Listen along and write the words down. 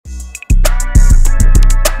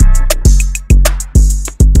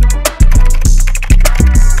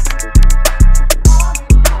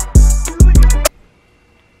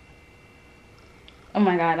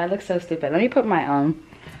god, I look so stupid. Let me put my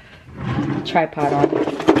tripod on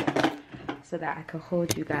so that I can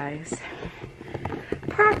hold you guys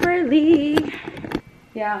properly.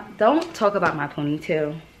 Yeah, don't talk about my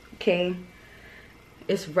ponytail, okay?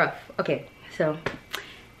 It's rough. Okay, so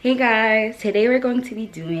hey guys, today we're going to be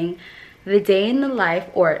doing the day in the life,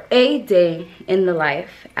 or a day in the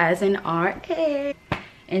life as an RA.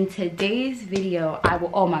 In today's video, I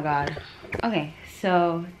will, oh my god. Okay,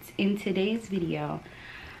 so in today's video,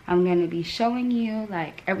 I'm gonna be showing you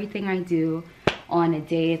like everything I do on a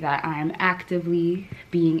day that I'm actively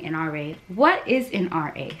being an RA. What is an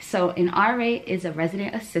RA? So an RA is a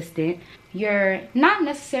resident assistant. You're not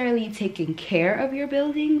necessarily taking care of your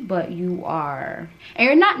building, but you are, and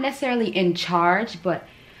you're not necessarily in charge, but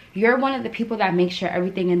you're one of the people that make sure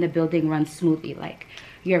everything in the building runs smoothly. Like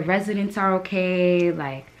your residents are okay,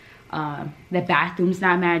 like the bathroom's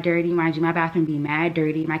not mad dirty. Mind you, my bathroom be mad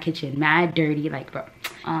dirty, my kitchen mad dirty, like bro.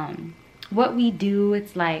 What we do,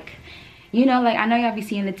 it's like, you know, like I know y'all be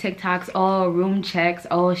seeing the TikToks, oh, room checks,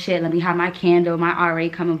 oh shit, let me have my candle, my RA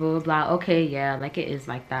coming, blah, blah, blah. Okay, yeah, like it is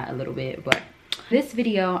like that a little bit. But this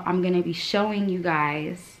video, I'm gonna be showing you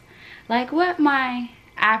guys like what my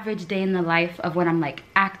average day in the life of when I'm like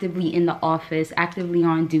actively in the office, actively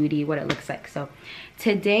on duty, what it looks like. So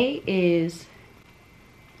today is,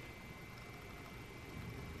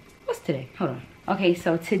 what's today? Hold on. Okay,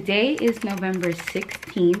 so today is November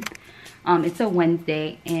 16th. It's a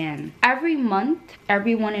Wednesday, and every month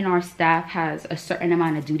everyone in our staff has a certain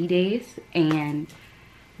amount of duty days, and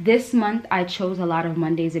this month I chose a lot of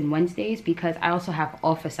Mondays and Wednesdays because I also have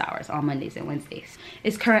office hours on Mondays and Wednesdays.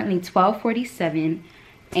 It's currently 12:47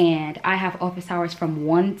 and I have office hours from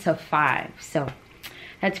 1 to 5, so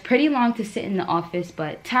that's pretty long to sit in the office,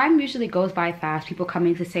 but time usually goes by fast. People come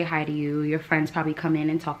in to say hi to you, your friends probably come in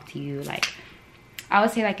and talk to you. Like I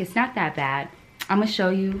would say, like, it's not that bad. I'm gonna show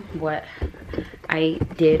you what I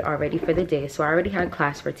did already for the day. So I already had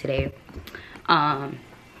class for today.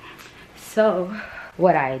 So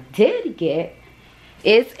what I did get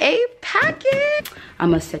is a packet.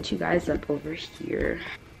 I'm gonna set you guys up over here.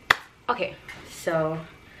 Okay, so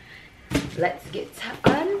let's get to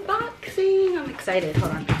unboxing. I'm excited.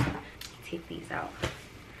 Hold on. Take these out.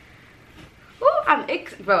 Oh, I'm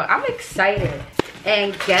excited.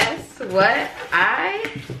 And guess what I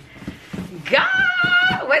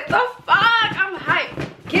got? What the fuck? I'm hyped.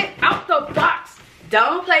 Get out the box.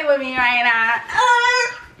 Don't play with me right now.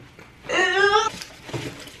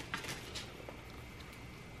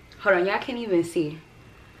 Hold on, y'all can't even see.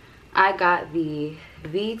 I got the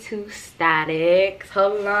V2 Statics.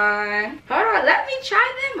 Hold on, let me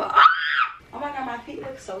try them. Oh my god, my feet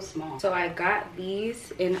look so small. So I got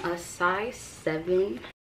these in a size 7.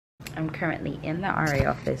 I'm currently in the RA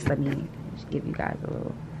office. Let me just give you guys a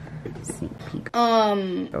little sneak peek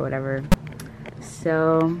or whatever.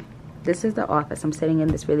 So this is the office. I'm sitting in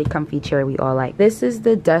this really comfy chair we all like. This is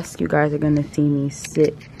the desk you guys are gonna see me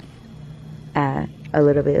sit at a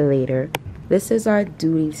little bit later. This is our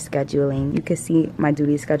duty scheduling. You can see my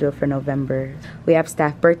duty schedule for November. We have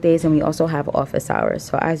staff birthdays and we also have office hours.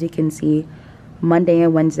 So as you can see, Monday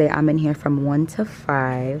and Wednesday I'm in here from 1 to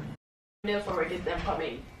 5. Therefore, it is them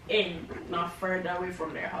coming in, not further away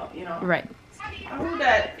from their house, you know? Right. I know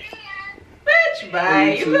that. Bitch,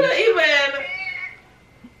 bye. You couldn't even.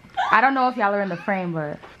 I don't know if y'all are in the frame,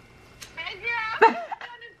 but.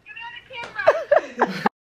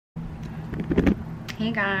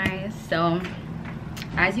 Hey guys, so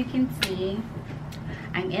as you can see,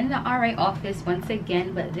 I'm in the RA office once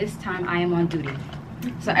again, but this time I am on duty.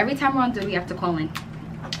 So every time we're on duty, we have to call in.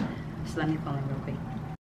 So let me call in real quick.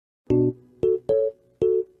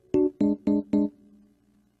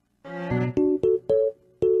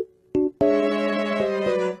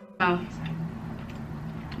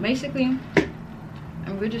 Basically,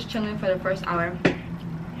 we're just chilling for the first hour.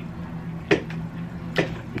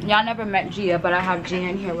 Y'all never met Gia, but I have Gia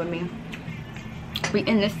in here with me. We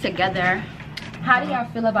in this together. How do y'all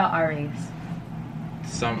feel about RAs?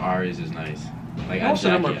 Some RAs is nice. Like most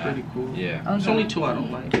of them are pretty cool. Yeah. Okay. There's only 2 I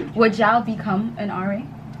don't like. Would y'all become an RA?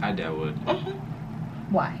 I would.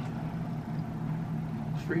 Why?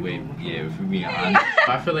 Wait, yeah, if we're being honest,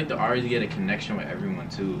 I feel like the RAs get a connection with everyone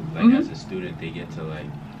too. Like as a student, they get to like.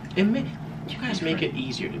 You guys make it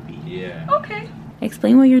easier to be. Yeah. Okay.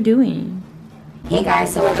 Explain what you're doing. Hey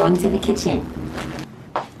guys, so we're going to the kitchen.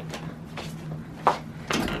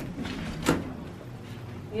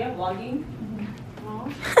 Yeah, vlogging.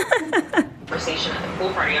 Conversation at the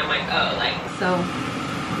pool party. I'm like, oh, like. So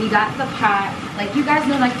we got the pot. Like you guys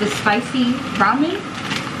know, like the spicy ramen.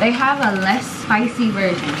 They have a less spicy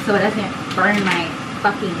version, so it doesn't burn my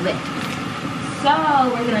fucking lips. So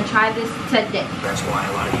we're gonna try this today. That's why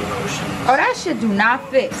a lot of emotions. Oh, that shit do not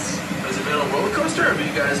fit. Has it been a roller coaster, or have you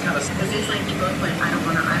guys kind of? Because it's like you both went, I don't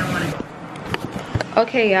wanna.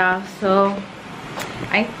 Okay, y'all, so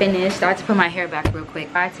I finished. I had to put my hair back real quick.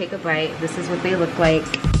 I take a bite. This is what they look like.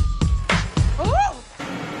 Ooh!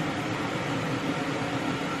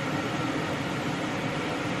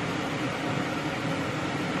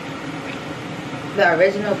 The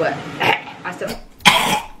original, but I still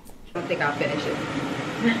don't think I'll finish it.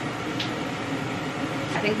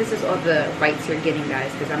 I think this is all the bites you're getting, guys,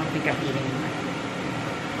 because I don't think I'm eating anymore.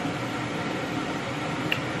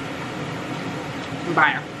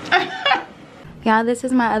 Bye. Yeah, this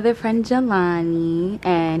is my other friend Jelani,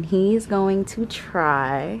 and he's going to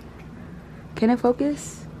try. Can it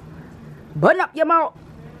focus? Button up your mouth.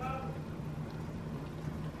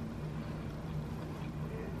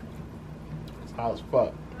 It's hot as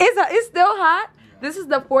fuck. It's still hot. This is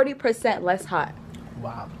the 40% less hot.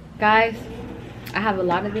 Wow. Guys, I have a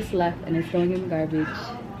lot of this left, and it's going in the garbage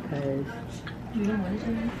because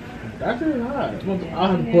That's really hot. I'll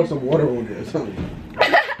have to pour some water on it or something.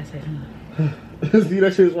 See,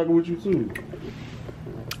 that shit's fucking with you too.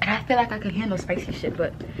 And I feel like I can handle spicy shit,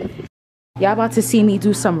 but y'all about to see me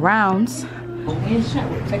do some rounds.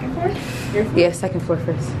 Second floor? Yeah, second floor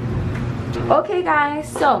first. Okay, guys,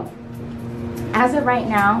 so as of right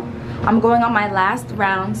now, I'm going on my last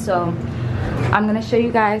round, so I'm gonna show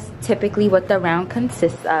you guys typically what the round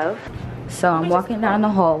consists of. So I'm walking down the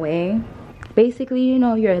hallway. Basically, you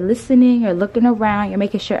know, you're listening, you're looking around, you're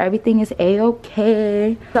making sure everything is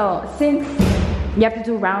a-okay. So since you have to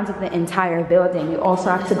do rounds of the entire building, you also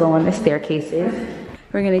have to go on the staircases.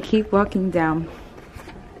 We're gonna keep walking down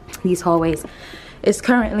these hallways. It's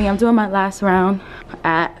currently, I'm doing my last round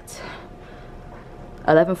at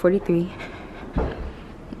 11:43.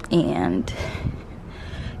 And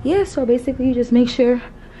yeah, so basically you just make sure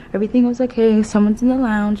everything was okay. Someone's in the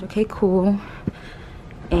lounge, okay, cool.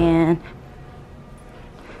 And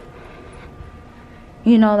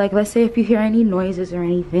you know, like, let's say if you hear any noises or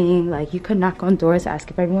anything, like, you could knock on doors, ask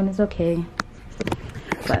if everyone is okay.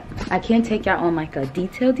 But I can't take y'all on like a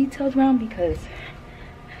detailed round because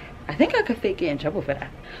I think I could fake get in trouble for that.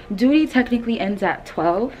 Duty technically ends at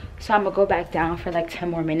 12, so I'm gonna go back down for like 10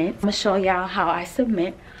 more minutes. I'm gonna show y'all how I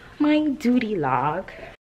submit my duty log.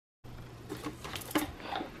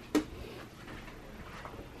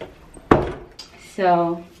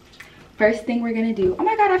 So first thing we're gonna do, oh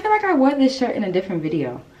my god, I feel like I wore this shirt in a different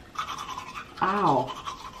video. Ow.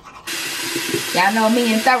 Y'all know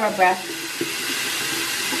me and Thoroughbred.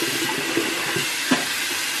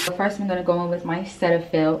 So first I'm gonna go in with my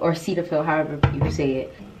Cetaphil, or Cetaphil, however you say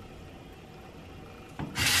it.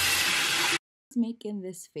 Making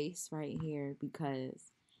this face right here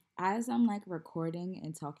because as I'm like recording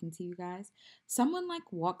and talking to you guys, someone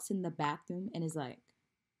like walks in the bathroom and is like,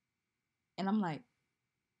 and I'm like,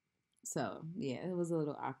 so yeah, it was a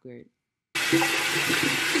little awkward.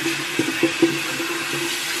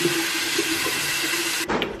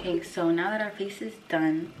 Okay, so now that our face is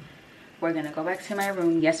done, we're gonna go back to my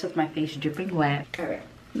room. Yes, with my face dripping wet. All right,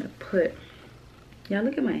 I'm gonna put, y'all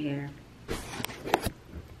look at my hair.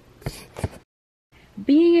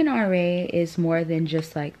 Being an RA is more than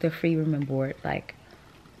just like the free room and board. Like,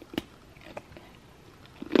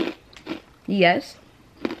 yes,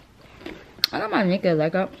 I got my naked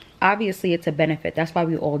leg up. Obviously it's a benefit, that's why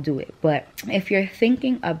we all do it. But if you're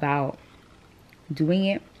thinking about doing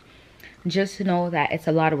it, just know that it's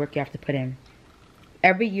a lot of work you have to put in.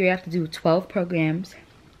 Every year you have to do 12 programs,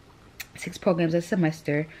 6 programs a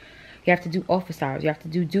semester. You have to do office hours, you have to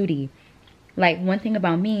do duty. Like, one thing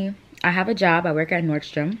about me, I have a job, I work at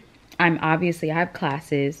Nordstrom. I have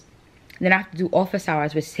classes. Then I have to do office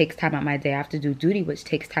hours, which takes time out of my day. I have to do duty, which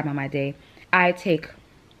takes time out of my day. I take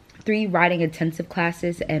 3 writing intensive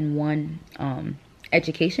classes and 1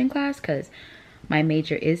 education class because my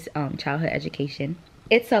major is childhood education.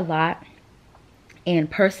 It's a lot, and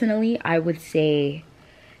personally I would say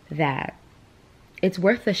that it's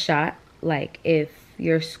worth a shot. Like, if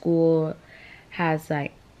your school has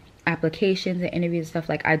like applications and interviews and stuff,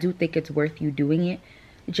 like, I do think it's worth you doing it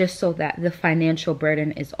just so that the financial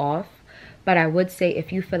burden is off. But I would say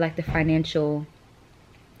if you feel like the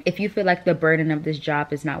burden of this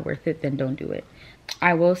job is not worth it, then don't do it.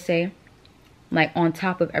 I will say, like, on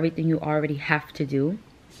top of everything you already have to do,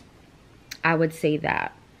 I would say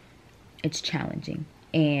that it's challenging.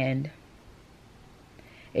 And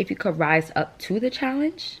if you could rise up to the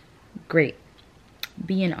challenge, great.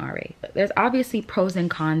 Be an RA. There's obviously pros and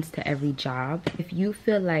cons to every job. If you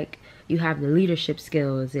feel like you have the leadership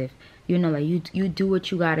skills, if you know, like you do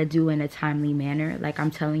what you gotta do in a timely manner. Like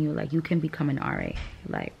I'm telling you, like you can become an RA.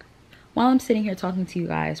 Like while I'm sitting here talking to you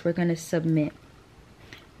guys, we're gonna submit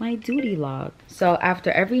my duty log. So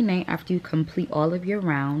after every night, after you complete all of your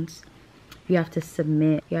rounds, you have to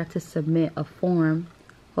submit a form,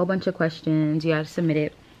 a whole bunch of questions. You have to submit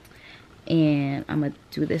it, and I'm gonna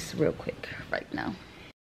do this real quick right now.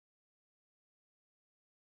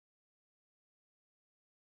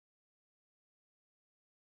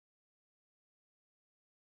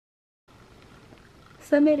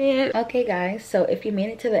 Submitted. Okay guys, so if you made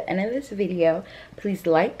it to the end of this video, please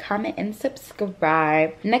like, comment, and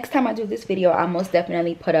subscribe. Next time I do this video, I'll most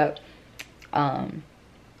definitely put up a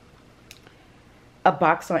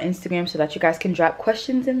box on Instagram so that you guys can drop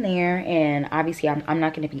questions in there. And obviously I'm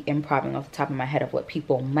not going to be improvising off the top of my head of what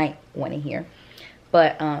people might want to hear,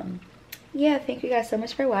 but yeah, thank you guys so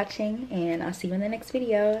much for watching, and I'll see you in the next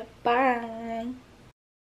video. Bye.